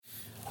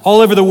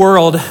All over the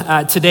world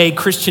today,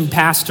 Christian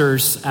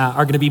pastors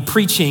are going to be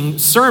preaching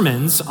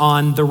sermons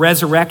on the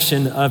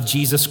resurrection of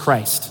Jesus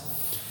Christ.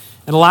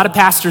 And a lot of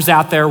pastors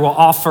out there will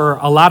offer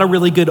a lot of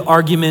really good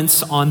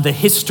arguments on the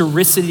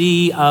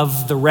historicity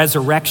of the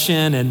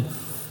resurrection, and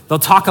they'll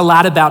talk a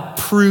lot about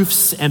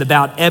proofs and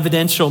about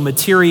evidential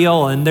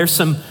material, and there's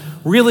some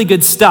really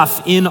good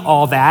stuff in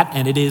all that,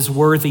 and it is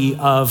worthy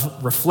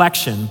of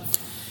reflection.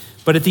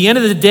 But at the end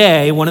of the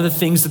day, one of the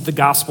things that the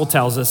gospel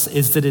tells us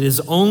is that it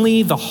is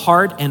only the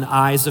heart and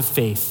eyes of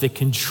faith that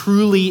can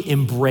truly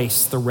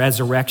embrace the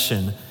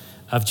resurrection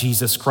of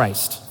Jesus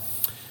Christ.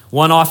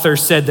 One author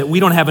said that we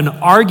don't have an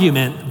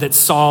argument that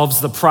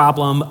solves the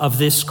problem of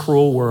this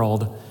cruel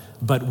world,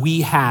 but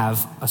we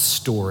have a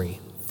story.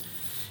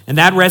 And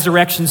that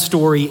resurrection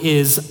story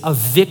is a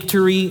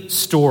victory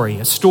story,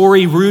 a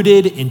story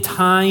rooted in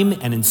time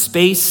and in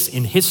space,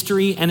 in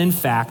history and in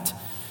fact.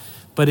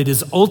 But it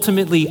is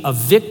ultimately a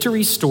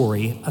victory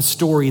story, a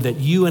story that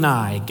you and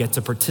I get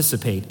to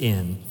participate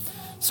in.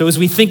 So as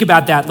we think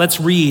about that, let's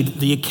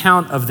read the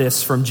account of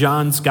this from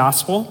John's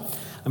gospel.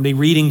 I'm going to be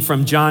reading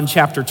from John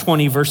chapter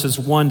 20, verses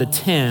 1 to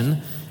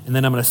 10, and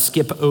then I'm going to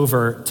skip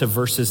over to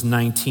verses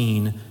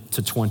 19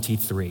 to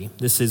 23.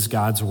 This is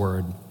God's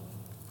word.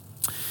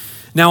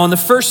 Now on the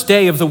first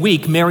day of the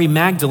week, Mary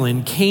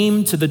Magdalene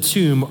came to the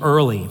tomb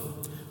early,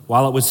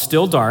 while it was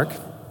still dark,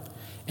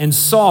 and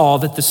saw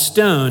that the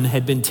stone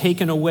had been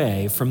taken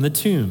away from the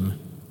tomb.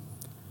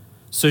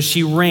 So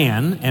she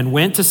ran and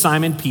went to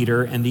Simon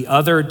Peter and the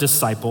other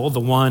disciple,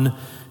 the one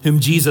whom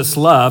Jesus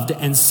loved,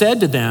 and said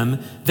to them,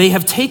 "They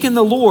have taken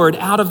the Lord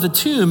out of the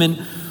tomb,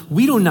 and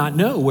we do not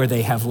know where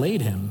they have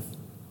laid him."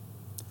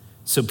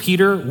 So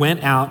Peter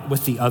went out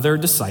with the other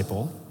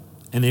disciple,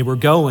 and they were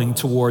going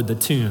toward the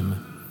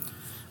tomb.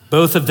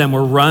 Both of them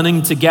were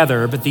running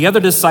together, but the other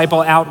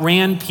disciple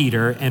outran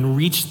Peter and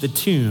reached the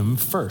tomb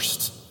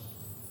first.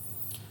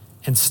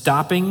 And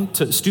stooping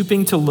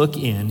to look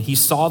in, he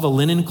saw the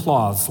linen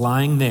cloths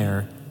lying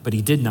there, but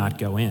he did not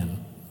go in.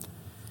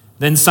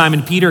 Then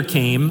Simon Peter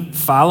came,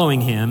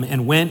 following him,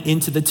 and went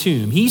into the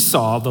tomb. He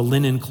saw the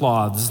linen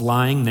cloths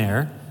lying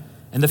there,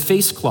 and the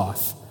face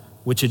cloth,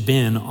 which had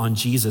been on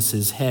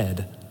Jesus'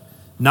 head,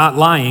 not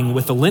lying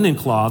with the linen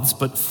cloths,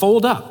 but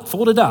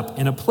folded up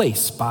in a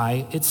place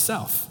by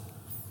itself.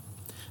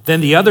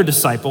 Then the other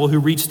disciple who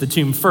reached the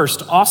tomb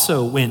first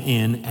also went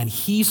in, and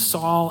he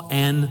saw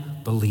and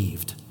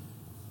believed.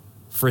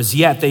 For as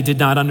yet they did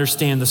not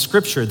understand the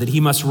scripture that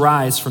he must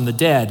rise from the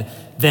dead.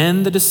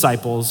 Then the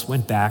disciples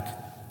went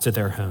back to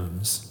their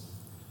homes.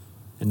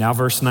 And now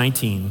verse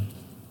 19.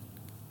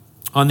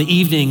 On the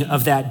evening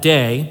of that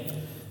day,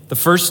 the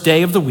first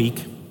day of the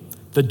week,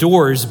 the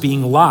doors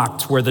being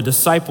locked where the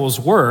disciples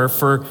were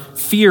for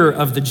fear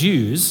of the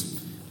Jews,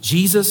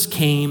 Jesus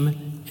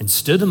came and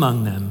stood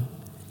among them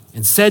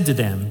and said to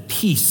them,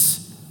 "Peace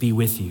be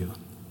with you."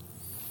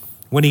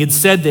 When he had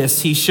said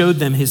this, he showed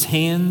them his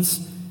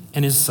hands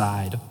and his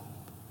side.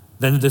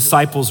 Then the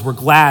disciples were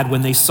glad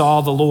when they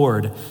saw the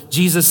Lord.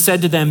 Jesus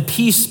said to them,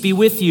 "Peace be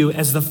with you.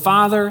 As the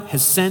Father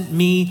has sent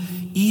me,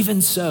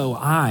 even so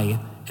I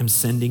am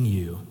sending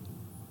you."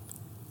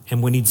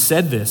 And when he'd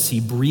said this, he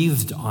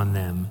breathed on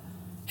them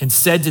and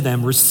said to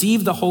them,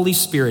 "Receive the Holy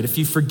Spirit. If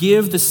you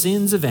forgive the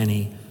sins of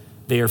any,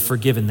 they are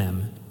forgiven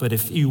them. But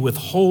if you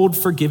withhold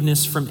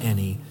forgiveness from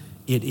any,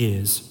 it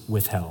is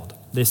withheld."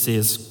 This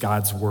is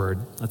God's word.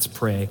 Let's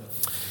pray.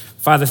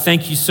 Father,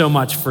 thank you so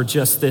much for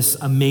just this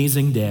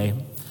amazing day,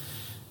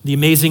 the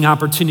amazing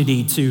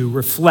opportunity to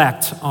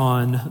reflect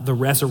on the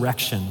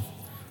resurrection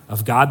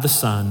of God the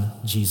Son,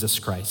 Jesus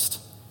Christ.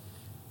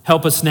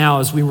 Help us now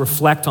as we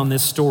reflect on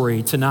this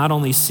story to not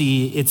only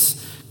see its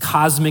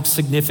cosmic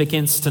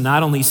significance, to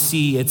not only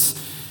see its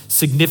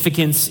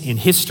significance in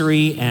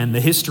history and the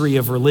history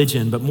of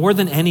religion, but more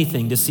than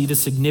anything, to see the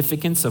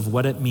significance of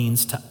what it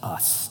means to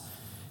us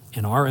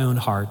in our own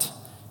heart,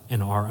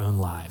 in our own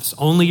lives.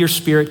 Only your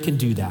Spirit can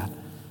do that.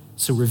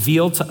 So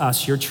reveal to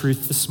us your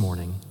truth this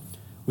morning.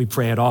 We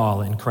pray it all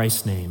in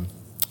Christ's name.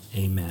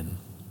 Amen.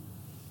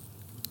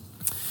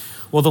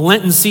 Well, the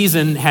Lenten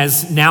season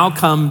has now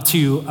come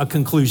to a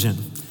conclusion.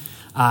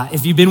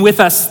 If you've been with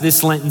us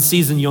this Lenten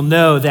season, you'll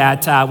know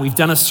that we've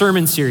done a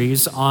sermon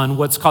series on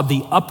what's called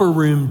the Upper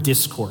Room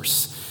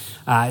Discourse.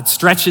 It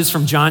stretches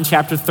from John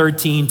chapter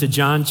 13 to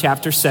John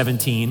chapter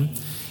 17.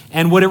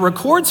 And what it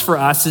records for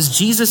us is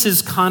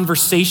Jesus'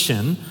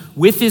 conversation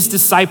with his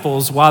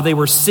disciples while they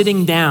were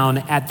sitting down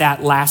at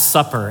that Last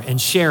Supper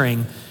and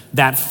sharing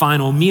that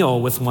final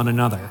meal with one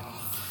another.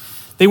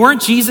 They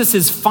weren't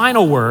Jesus'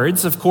 final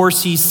words. Of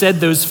course, he said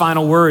those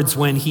final words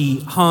when he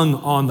hung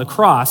on the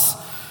cross,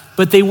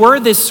 but they were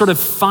this sort of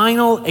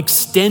final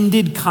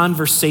extended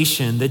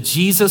conversation that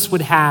Jesus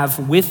would have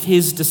with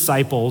his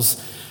disciples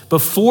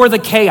before the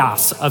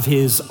chaos of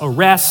his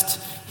arrest,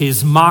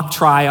 his mock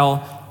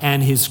trial,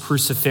 and his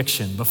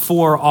crucifixion,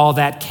 before all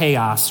that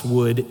chaos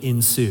would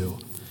ensue.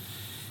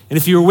 And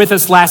if you were with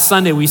us last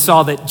Sunday, we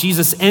saw that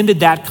Jesus ended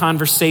that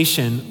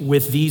conversation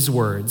with these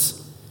words.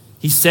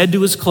 He said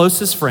to his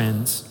closest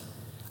friends,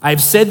 "I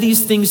have said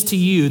these things to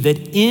you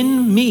that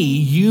in me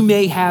you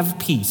may have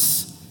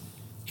peace.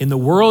 In the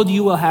world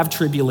you will have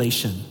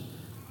tribulation,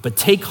 but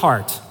take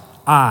heart,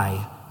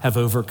 I have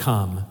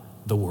overcome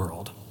the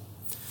world."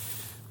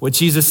 What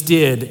Jesus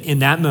did in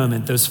that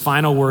moment, those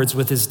final words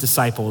with his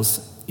disciples,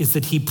 is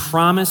that he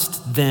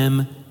promised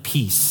them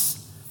peace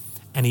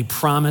and he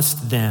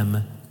promised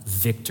them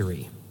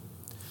victory.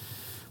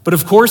 But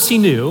of course he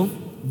knew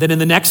that in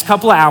the next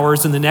couple of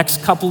hours, in the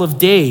next couple of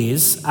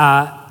days,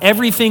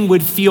 everything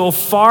would feel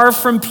far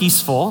from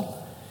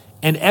peaceful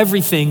and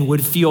everything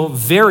would feel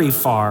very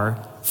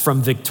far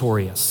from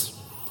victorious.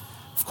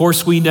 Of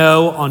course, we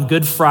know on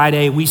Good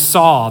Friday, we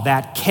saw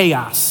that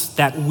chaos,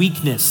 that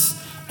weakness,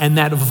 and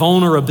that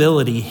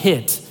vulnerability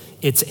hit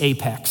its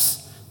apex.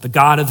 The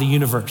God of the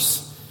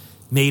universe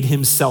made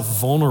himself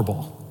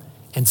vulnerable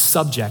and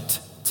subject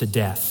to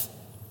death.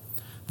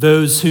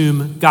 Those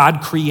whom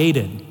God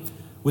created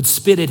would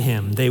spit at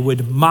him, they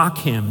would mock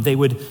him, they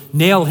would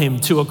nail him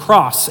to a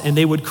cross, and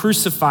they would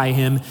crucify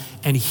him,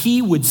 and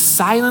he would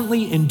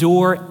silently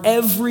endure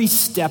every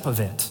step of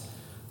it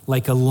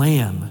like a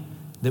lamb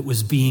that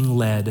was being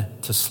led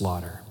to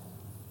slaughter.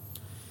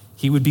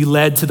 He would be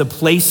led to the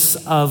place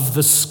of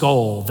the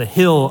skull, the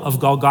hill of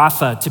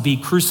Golgotha, to be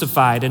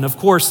crucified. And of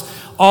course,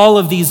 all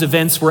of these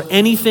events were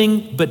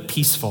anything but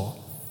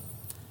peaceful.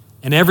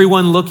 And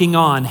everyone looking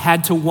on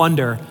had to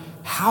wonder,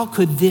 how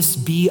could this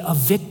be a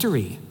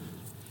victory?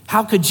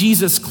 How could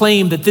Jesus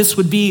claim that this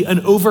would be an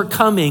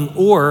overcoming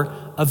or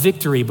a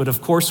victory? But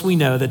of course, we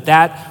know that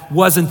that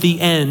wasn't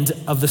the end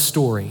of the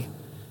story.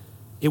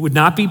 It would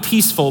not be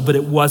peaceful, but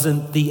it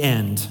wasn't the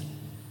end.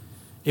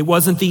 It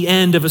wasn't the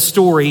end of a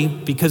story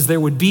because there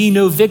would be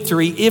no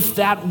victory if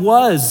that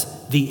was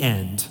the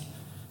end.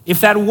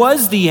 If that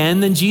was the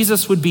end, then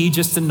Jesus would be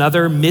just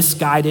another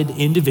misguided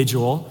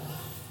individual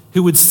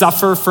who would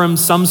suffer from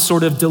some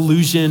sort of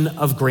delusion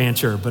of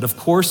grandeur. But of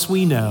course,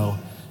 we know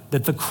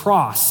that the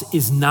cross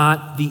is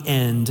not the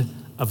end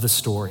of the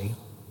story.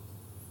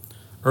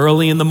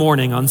 Early in the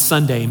morning on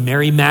Sunday,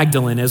 Mary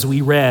Magdalene, as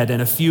we read,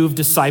 and a few of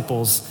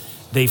disciples,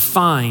 they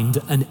find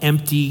an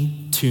empty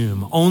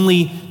tomb.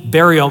 Only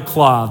burial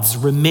cloths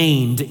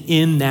remained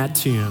in that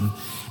tomb.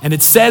 And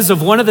it says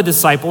of one of the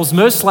disciples,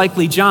 most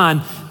likely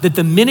John, that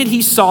the minute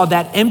he saw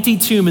that empty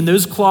tomb and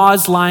those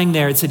cloths lying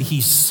there, it said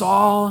he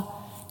saw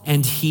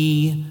and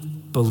he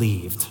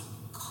believed.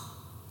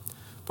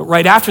 But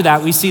right after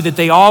that, we see that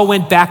they all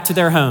went back to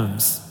their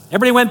homes.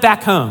 Everybody went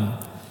back home.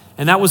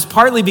 And that was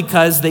partly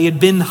because they had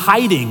been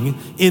hiding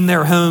in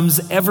their homes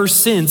ever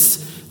since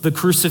the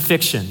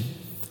crucifixion.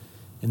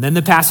 And then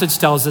the passage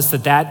tells us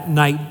that that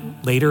night,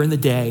 later in the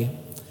day,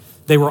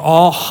 they were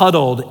all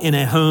huddled in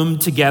a home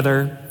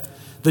together.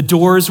 The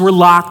doors were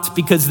locked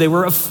because they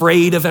were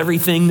afraid of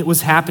everything that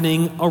was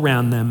happening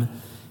around them.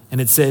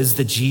 And it says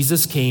that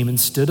Jesus came and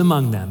stood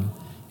among them.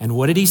 And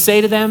what did he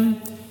say to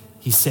them?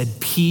 He said,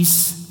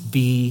 "Peace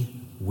be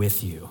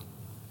with you."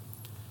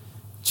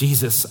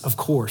 Jesus, of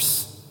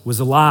course, was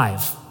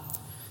alive.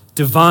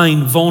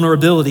 Divine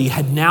vulnerability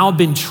had now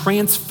been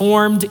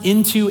transformed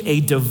into a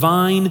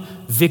divine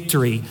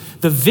victory.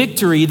 The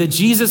victory that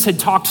Jesus had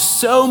talked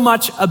so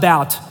much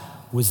about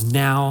was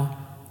now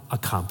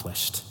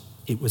accomplished.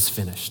 It was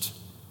finished.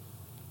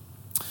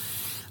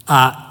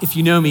 If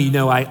you know me, you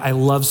know I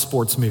love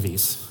sports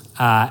movies.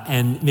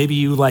 And maybe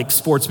you like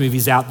sports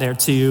movies out there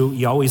too.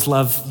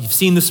 You've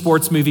seen the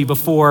sports movie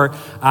before.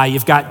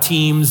 You've got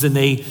teams and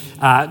they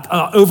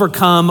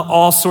overcome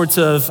all sorts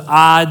of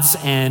odds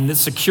and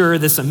secure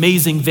this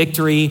amazing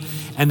victory.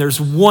 And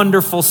there's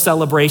wonderful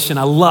celebration.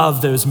 I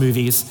love those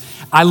movies.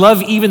 I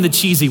love even the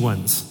cheesy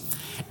ones.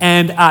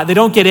 And they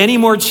don't get any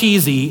more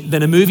cheesy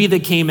than a movie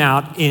that came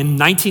out in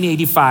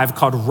 1985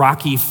 called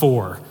Rocky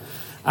IV.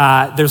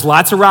 There's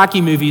lots of Rocky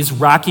movies.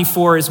 Rocky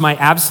IV is my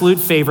absolute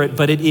favorite,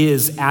 but it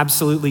is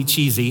absolutely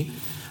cheesy.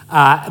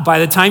 By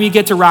the time you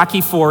get to Rocky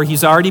IV,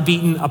 he's already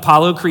beaten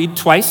Apollo Creed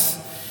twice,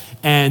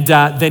 and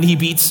then he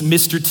beats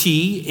Mr.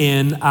 T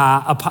in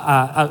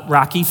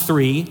Rocky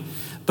III.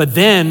 But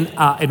then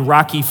in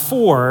Rocky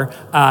IV,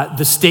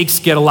 the stakes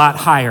get a lot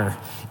higher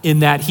in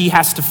that he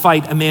has to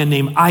fight a man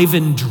named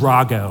Ivan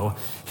Drago,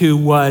 who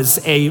was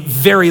a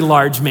very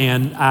large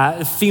man,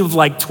 seemed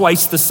like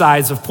twice the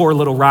size of poor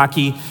little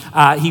Rocky.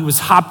 He was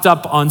hopped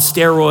up on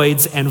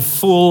steroids and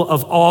full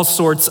of all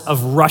sorts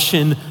of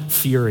Russian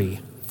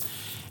fury.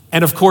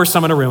 And of course,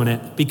 I'm gonna ruin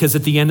it because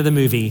at the end of the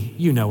movie,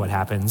 you know what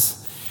happens.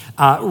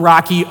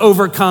 Rocky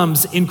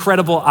overcomes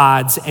incredible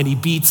odds and he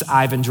beats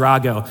Ivan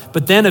Drago.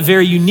 But then a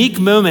very unique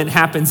moment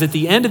happens at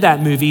the end of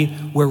that movie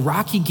where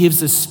Rocky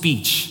gives a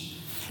speech.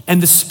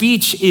 And the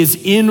speech is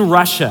in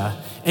Russia.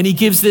 And he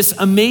gives this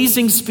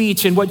amazing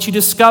speech, and what you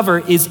discover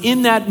is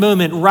in that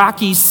moment,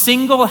 Rocky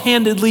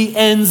single-handedly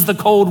ends the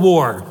Cold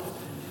War.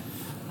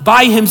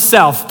 By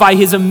himself, by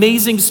his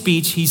amazing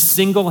speech, he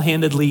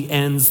single-handedly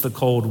ends the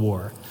Cold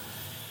War.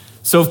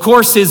 So of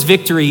course his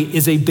victory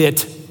is a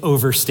bit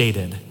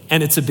overstated,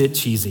 and it's a bit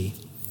cheesy.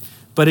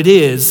 But it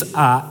is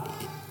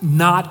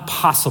not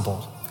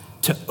possible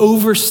to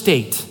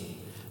overstate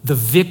the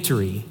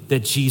victory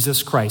that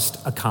Jesus Christ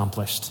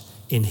accomplished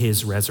in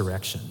his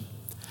resurrection.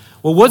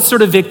 Well, what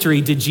sort of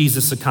victory did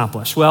Jesus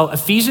accomplish? Well,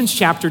 Ephesians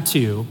chapter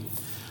 2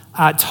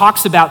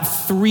 talks about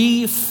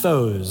 3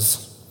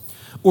 foes,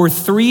 or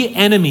 3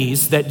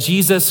 enemies that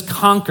Jesus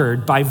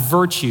conquered by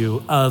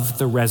virtue of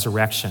the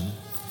resurrection.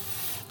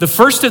 The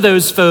first of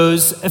those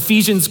foes,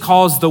 Ephesians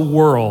calls the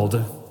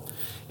world.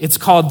 It's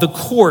called the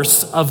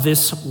course of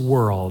this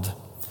world.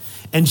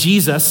 And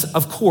Jesus,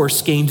 of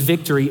course, gained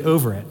victory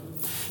over it.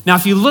 Now,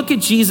 if you look at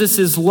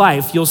Jesus'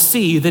 life, you'll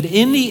see that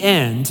in the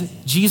end,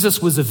 Jesus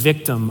was a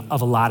victim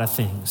of a lot of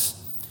things.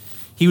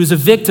 He was a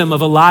victim of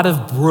a lot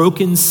of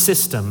broken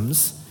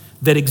systems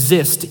that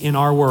exist in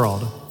our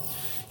world.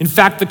 In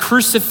fact, the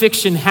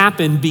crucifixion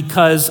happened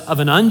because of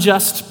an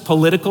unjust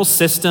political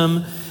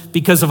system,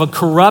 because of a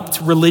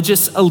corrupt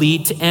religious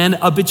elite, and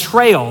a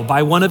betrayal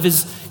by one of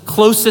his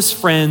closest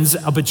friends,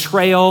 a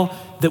betrayal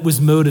that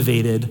was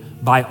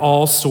motivated by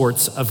all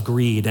sorts of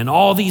greed. And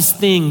all these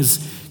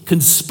things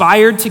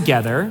conspired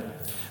together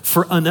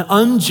for an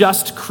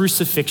unjust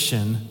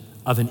crucifixion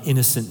of an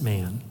innocent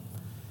man.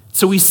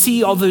 So we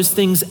see all those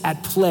things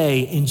at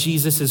play in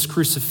Jesus'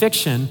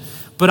 crucifixion.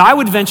 But I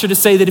would venture to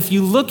say that if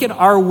you look at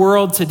our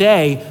world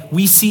today,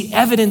 we see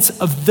evidence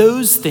of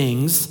those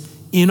things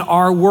in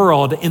our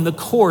world, in the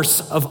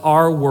course of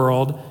our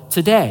world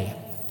today.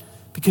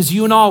 Because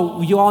you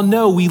all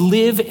know we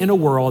live in a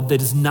world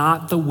that is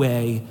not the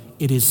way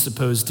it is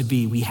supposed to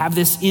be. We have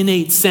this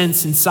innate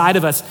sense inside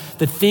of us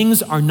that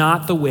things are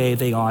not the way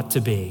they ought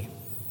to be.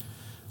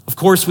 Of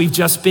course, we've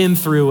just been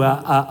through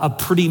a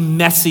pretty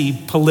messy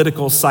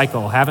political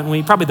cycle, haven't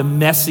we? Probably the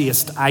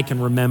messiest I can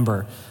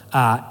remember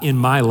in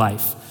my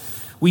life.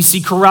 We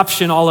see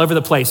corruption all over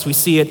the place. We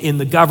see it in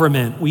the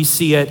government. We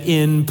see it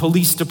in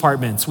police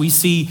departments. We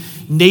see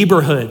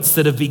neighborhoods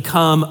that have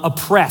become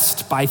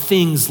oppressed by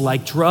things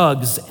like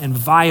drugs and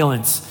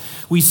violence.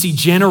 We see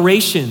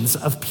generations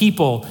of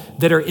people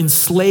that are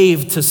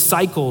enslaved to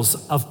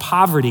cycles of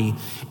poverty.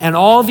 And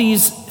all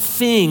these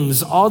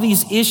things, all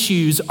these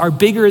issues are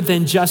bigger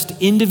than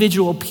just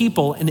individual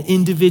people and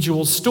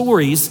individual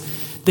stories.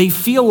 They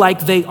feel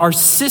like they are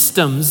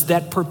systems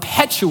that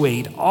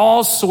perpetuate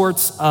all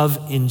sorts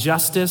of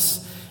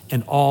injustice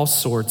and all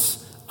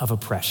sorts of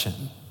oppression.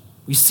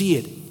 We see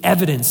it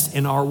evidenced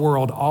in our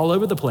world all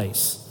over the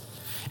place.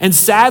 And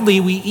sadly,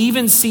 we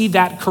even see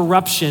that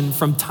corruption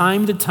from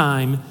time to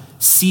time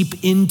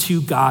seep into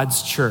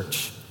God's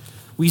church.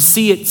 We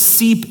see it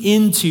seep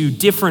into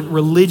different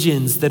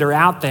religions that are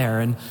out there.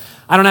 And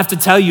I don't have to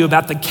tell you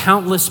about the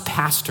countless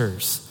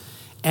pastors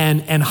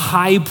and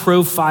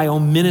high-profile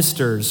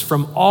ministers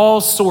from all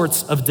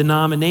sorts of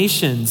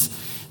denominations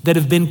that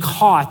have been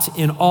caught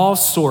in all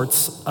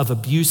sorts of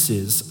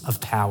abuses of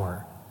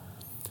power.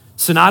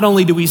 So not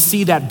only do we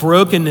see that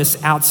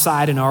brokenness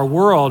outside in our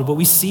world, but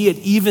we see it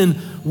even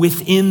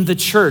within the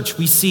church.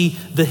 We see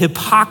the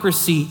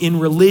hypocrisy in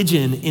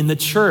religion in the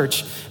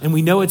church, and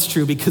we know it's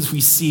true because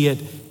we see it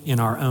in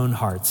our own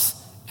hearts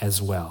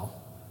as well.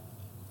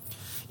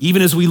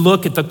 Even as we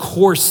look at the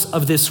course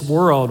of this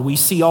world, we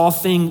see all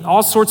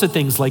sorts of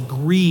things like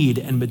greed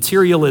and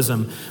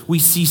materialism. We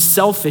see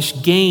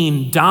selfish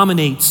gain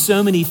dominate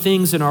so many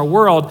things in our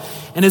world.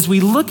 And as we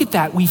look at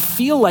that, we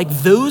feel like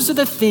those are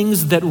the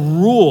things that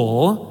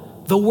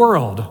rule the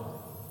world.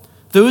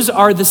 Those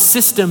are the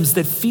systems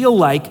that feel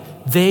like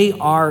they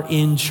are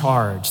in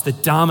charge,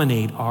 that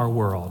dominate our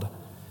world.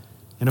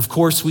 And of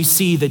course, we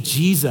see that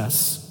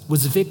Jesus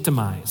was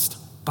victimized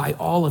by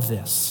all of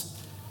this.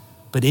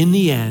 But in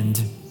the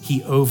end,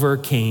 he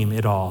overcame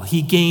it all.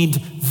 He gained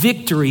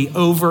victory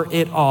over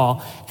it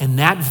all. And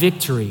that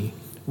victory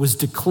was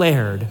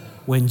declared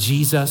when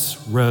Jesus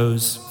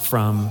rose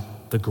from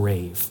the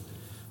grave.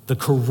 The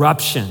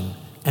corruption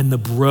and the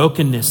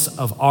brokenness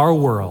of our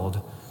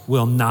world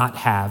will not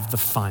have the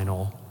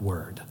final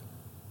word.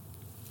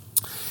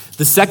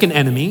 The second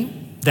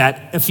enemy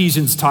that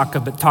Ephesians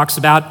talks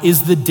about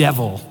is the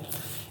devil.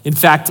 In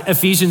fact,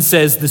 Ephesians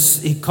says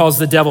this, he calls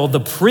the devil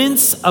the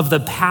prince of the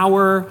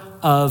power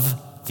of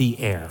the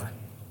air.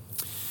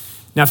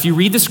 Now, if you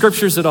read the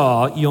scriptures at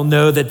all, you'll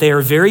know that they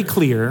are very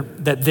clear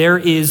that there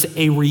is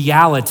a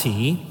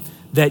reality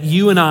that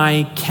you and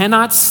I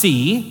cannot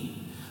see,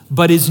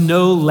 but is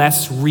no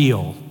less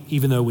real,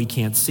 even though we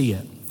can't see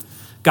it.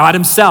 God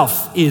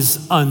himself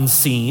is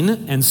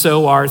unseen, and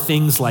so are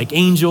things like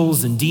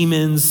angels and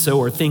demons,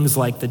 so are things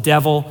like the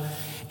devil.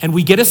 And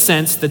we get a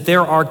sense that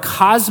there are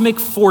cosmic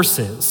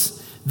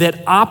forces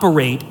that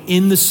operate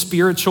in the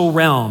spiritual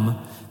realm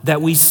that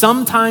we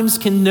sometimes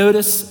can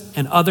notice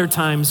and other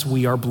times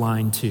we are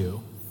blind to.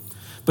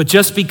 But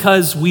just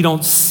because we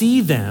don't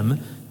see them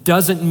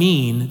doesn't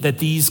mean that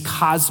these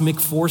cosmic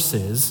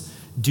forces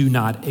do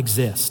not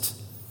exist.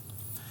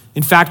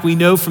 In fact, we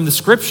know from the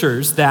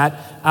scriptures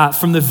that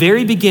from the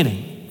very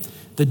beginning,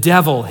 the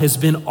devil has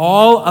been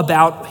all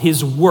about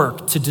his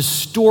work to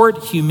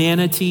distort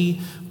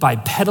humanity by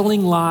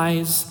peddling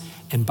lies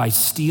and by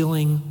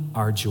stealing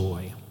our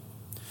joy.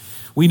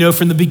 We know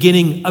from the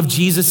beginning of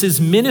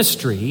Jesus'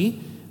 ministry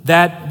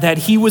that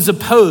he was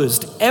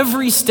opposed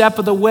every step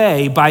of the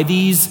way by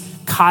these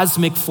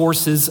cosmic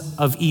forces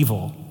of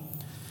evil.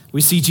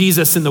 We see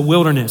Jesus in the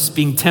wilderness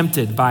being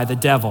tempted by the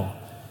devil.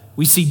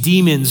 We see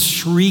demons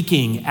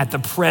shrieking at the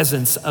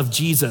presence of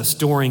Jesus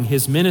during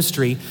his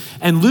ministry.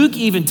 And Luke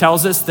even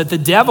tells us that the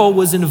devil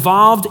was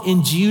involved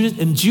in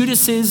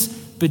Judas's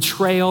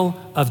betrayal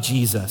of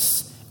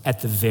Jesus at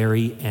the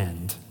very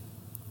end.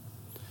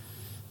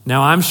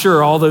 Now, I'm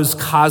sure all those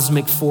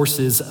cosmic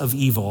forces of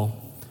evil,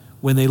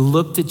 when they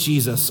looked at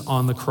Jesus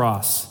on the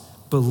cross,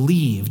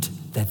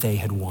 believed that they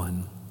had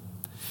won.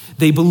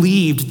 They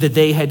believed that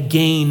they had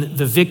gained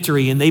the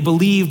victory, and they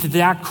believed that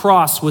that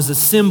cross was a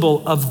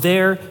symbol of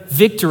their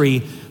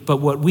victory. But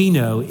what we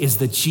know is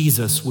that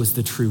Jesus was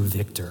the true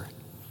victor.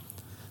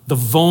 The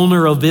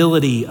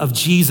vulnerability of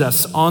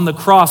Jesus on the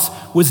cross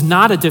was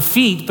not a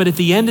defeat, but at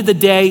the end of the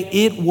day,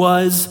 it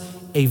was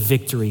a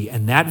victory.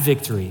 And that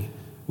victory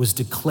was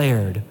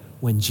declared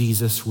when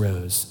Jesus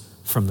rose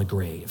from the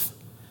grave.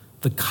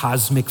 The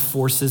cosmic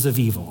forces of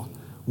evil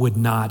would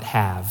not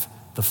have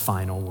the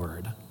final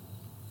word.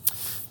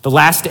 The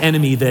last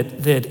enemy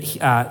that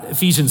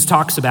Ephesians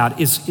talks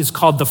about is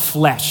called the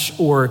flesh,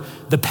 or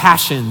the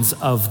passions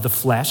of the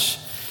flesh.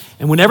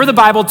 And whenever the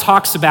Bible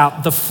talks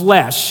about the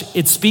flesh,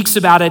 it speaks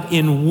about it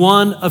in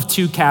one of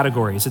two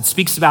categories. It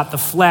speaks about the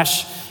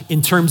flesh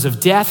in terms of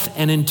death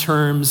and in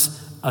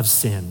terms of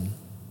sin.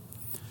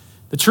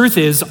 The truth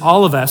is,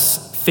 all of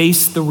us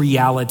face the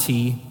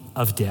reality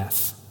of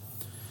death.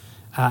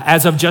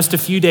 As of just a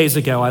few days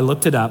ago, I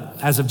looked it up.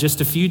 As of just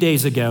a few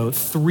days ago,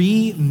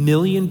 3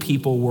 million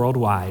people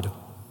worldwide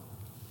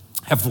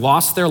have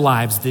lost their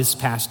lives this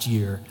past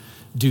year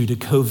due to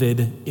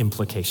COVID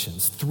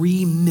implications.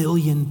 3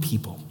 million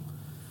people.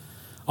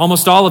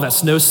 Almost all of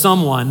us know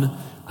someone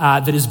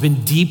that has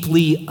been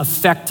deeply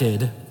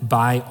affected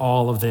by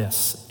all of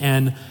this.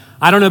 And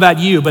I don't know about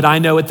you, but I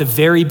know at the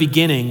very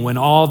beginning, when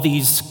all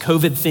these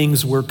COVID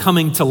things were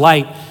coming to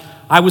light,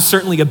 I was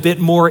certainly a bit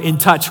more in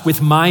touch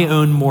with my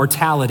own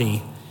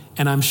mortality,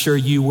 and I'm sure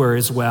you were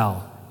as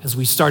well, as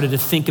we started to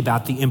think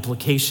about the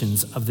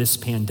implications of this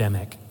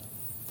pandemic.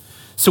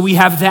 So we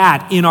have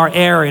that in our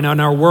air and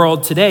in our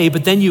world today,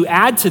 but then you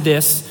add to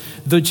this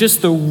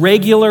just the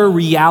regular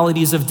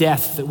realities of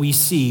death that we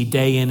see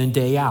day in and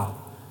day out.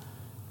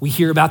 We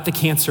hear about the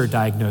cancer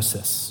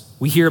diagnosis.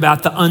 We hear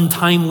about the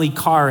untimely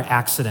car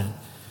accident.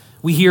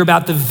 We hear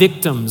about the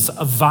victims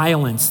of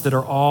violence that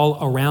are all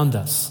around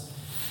us.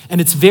 And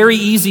it's very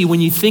easy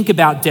when you think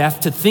about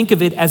death to think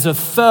of it as a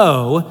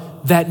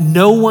foe that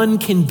no one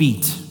can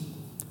beat.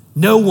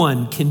 No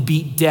one can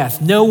beat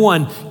death. No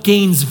one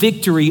gains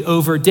victory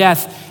over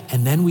death.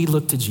 And then we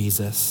look to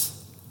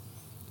Jesus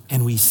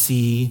and we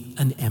see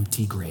an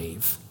empty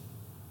grave.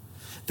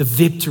 The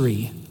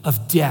victory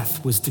of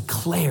death was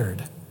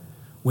declared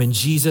when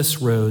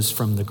Jesus rose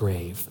from the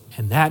grave.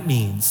 And that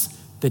means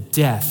that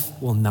death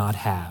will not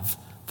have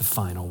the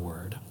final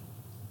word.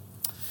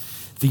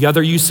 The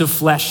other use of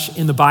flesh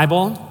in the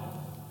Bible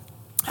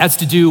has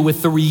to do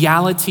with the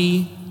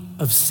reality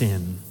of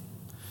sin.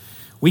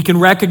 We can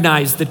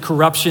recognize that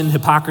corruption,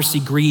 hypocrisy,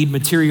 greed,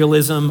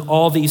 materialism,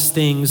 all these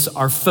things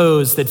are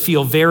foes that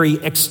feel very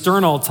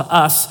external to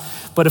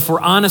us. But if we're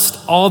honest,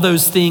 all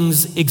those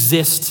things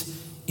exist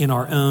in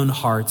our own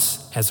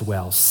hearts as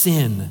well.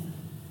 Sin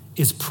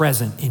is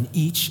present in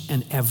each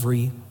and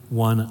every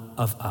one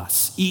of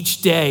us.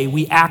 Each day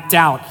we act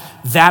out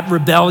that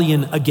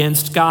rebellion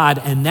against God,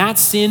 and that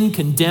sin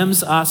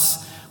condemns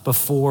us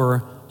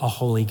before a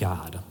holy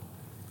God.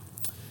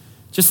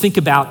 Just think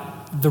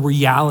about the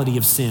reality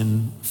of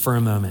sin for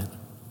a moment.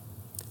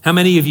 How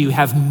many of you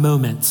have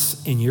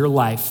moments in your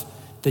life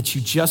that you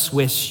just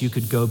wish you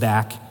could go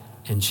back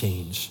and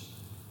change?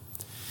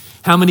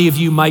 How many of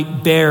you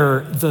might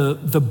bear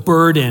the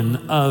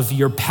burden of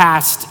your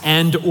past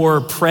and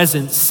or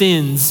present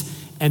sins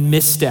and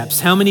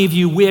missteps? How many of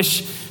you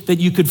wish that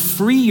you could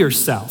free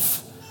yourself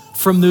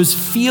from those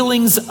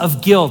feelings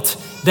of guilt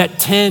that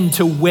tend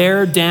to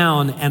wear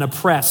down and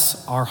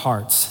oppress our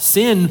hearts?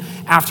 Sin,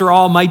 after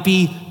all, might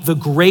be the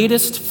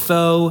greatest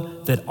foe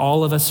that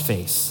all of us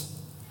face.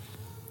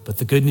 But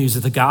the good news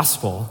of the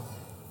gospel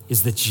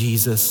is that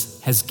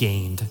Jesus has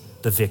gained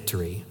the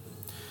victory.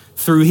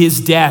 Through his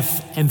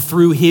death and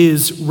through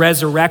his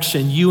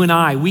resurrection, you and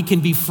I, we can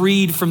be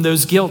freed from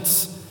those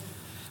guilts.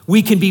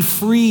 We can be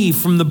free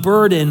from the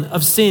burden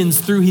of sins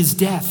through his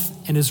death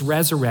and his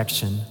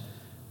resurrection.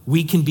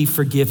 We can be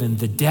forgiven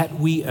the debt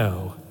we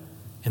owe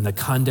and the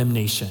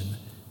condemnation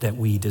that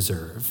we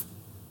deserve.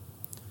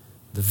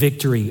 The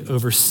victory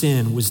over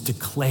sin was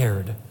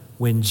declared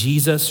when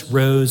Jesus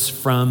rose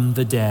from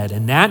the dead.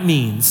 And that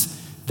means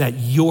that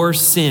your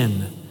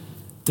sin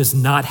does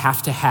not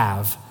have to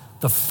have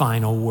the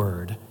final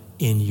word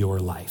in your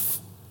life.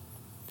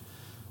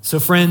 So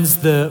friends,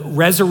 the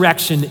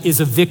resurrection is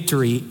a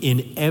victory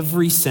in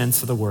every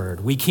sense of the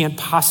word. We can't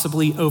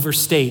possibly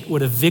overstate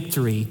what a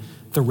victory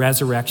the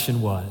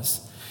resurrection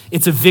was.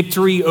 It's a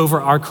victory over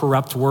our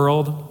corrupt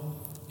world.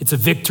 It's a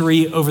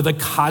victory over the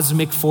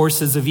cosmic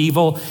forces of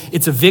evil.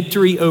 It's a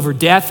victory over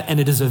death, and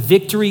it is a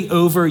victory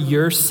over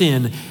your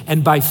sin.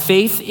 And by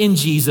faith in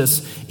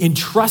Jesus, in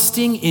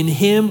trusting in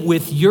him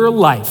with your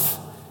life,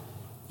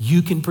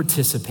 you can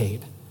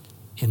participate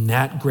in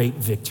that great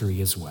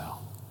victory as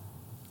well.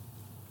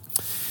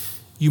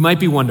 You might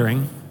be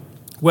wondering,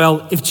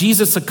 well, if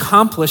Jesus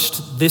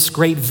accomplished this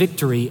great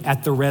victory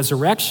at the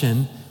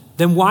resurrection,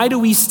 then why do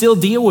we still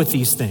deal with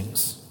these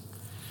things?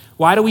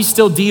 Why do we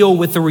still deal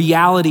with the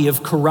reality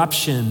of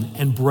corruption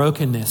and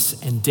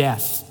brokenness and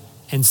death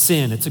and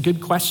sin? It's a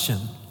good question.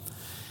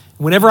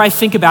 Whenever I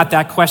think about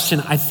that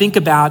question, I think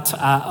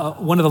about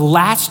one of the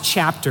last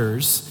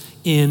chapters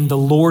in the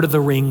Lord of the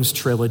Rings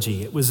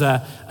trilogy. It was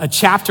a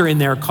chapter in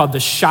there called the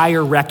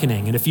Shire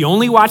Reckoning. And if you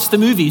only watched the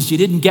movies, you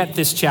didn't get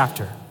this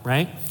chapter,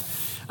 right?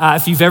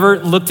 If you've ever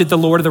looked at the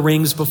Lord of the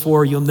Rings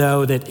before, you'll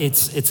know that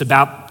it's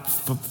about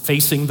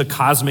facing the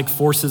cosmic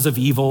forces of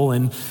evil.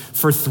 And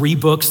for 3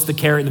 books,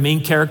 the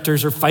main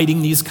characters are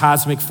fighting these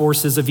cosmic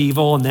forces of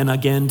evil. And then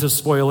again, to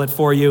spoil it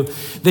for you,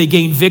 they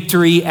gain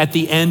victory at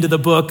the end of the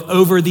book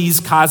over these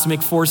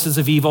cosmic forces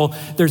of evil.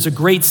 There's a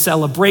great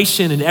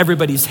celebration and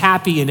everybody's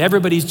happy and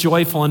everybody's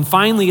joyful. And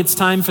finally, it's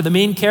time for the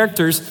main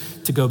characters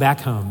to go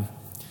back home.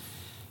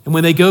 And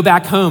when they go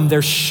back home,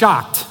 they're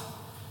shocked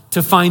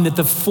to find that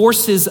the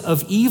forces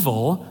of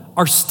evil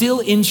are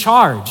still in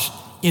charge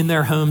in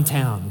their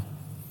hometown.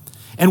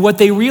 And what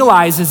they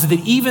realize is that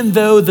even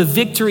though the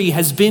victory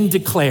has been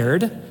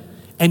declared,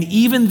 and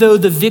even though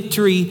the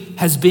victory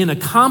has been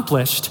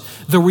accomplished,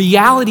 the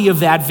reality of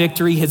that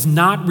victory has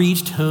not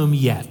reached home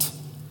yet,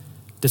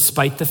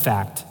 despite the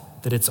fact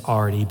that it's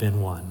already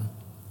been won.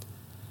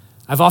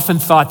 I've often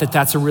thought that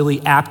that's a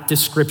really apt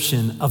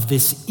description of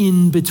this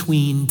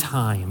in-between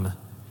time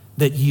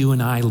that you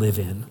and I live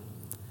in.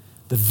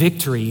 The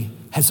victory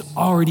has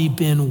already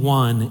been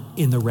won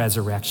in the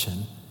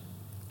resurrection.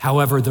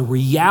 However, the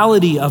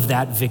reality of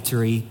that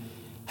victory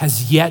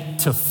has yet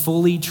to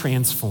fully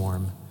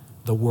transform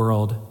the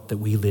world that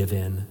we live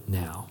in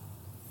now.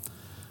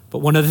 But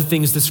one of the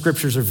things the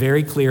scriptures are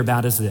very clear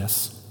about is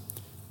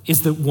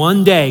that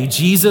one day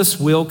Jesus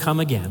will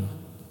come again,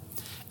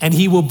 and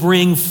he will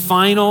bring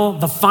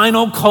the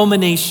final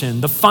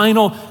culmination, the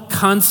final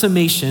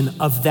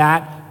consummation of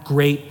that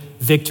great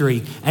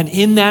victory. And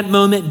in that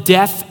moment,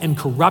 death and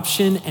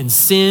corruption and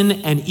sin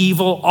and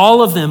evil,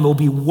 all of them will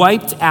be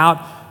wiped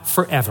out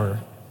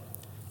forever.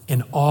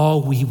 And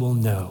all we will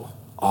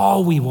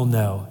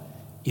know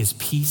is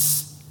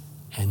peace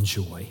and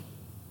joy.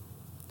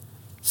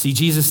 See,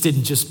 Jesus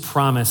didn't just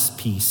promise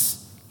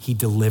peace, he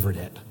delivered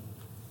it.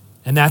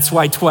 And that's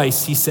why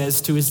twice he says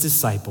to his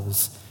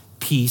disciples,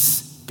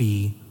 peace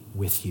be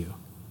with you.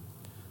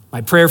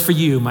 My prayer for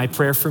you, my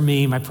prayer for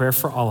me, my prayer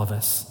for all of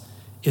us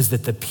is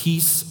that the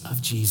peace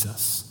of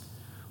Jesus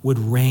would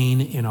reign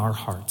in our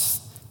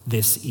hearts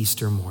this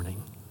Easter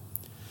morning.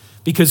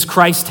 Because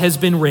Christ has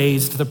been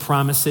raised, the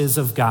promises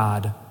of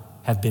God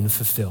have been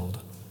fulfilled.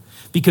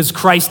 Because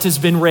Christ has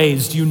been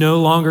raised, you no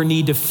longer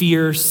need to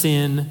fear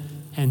sin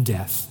and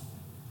death.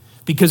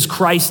 Because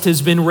Christ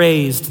has been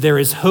raised, there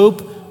is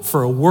hope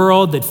for a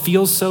world that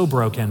feels so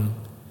broken.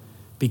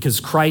 Because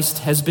Christ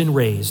has been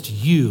raised,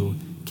 you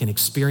can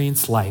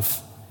experience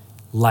life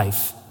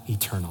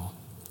eternal.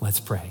 Let's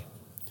pray.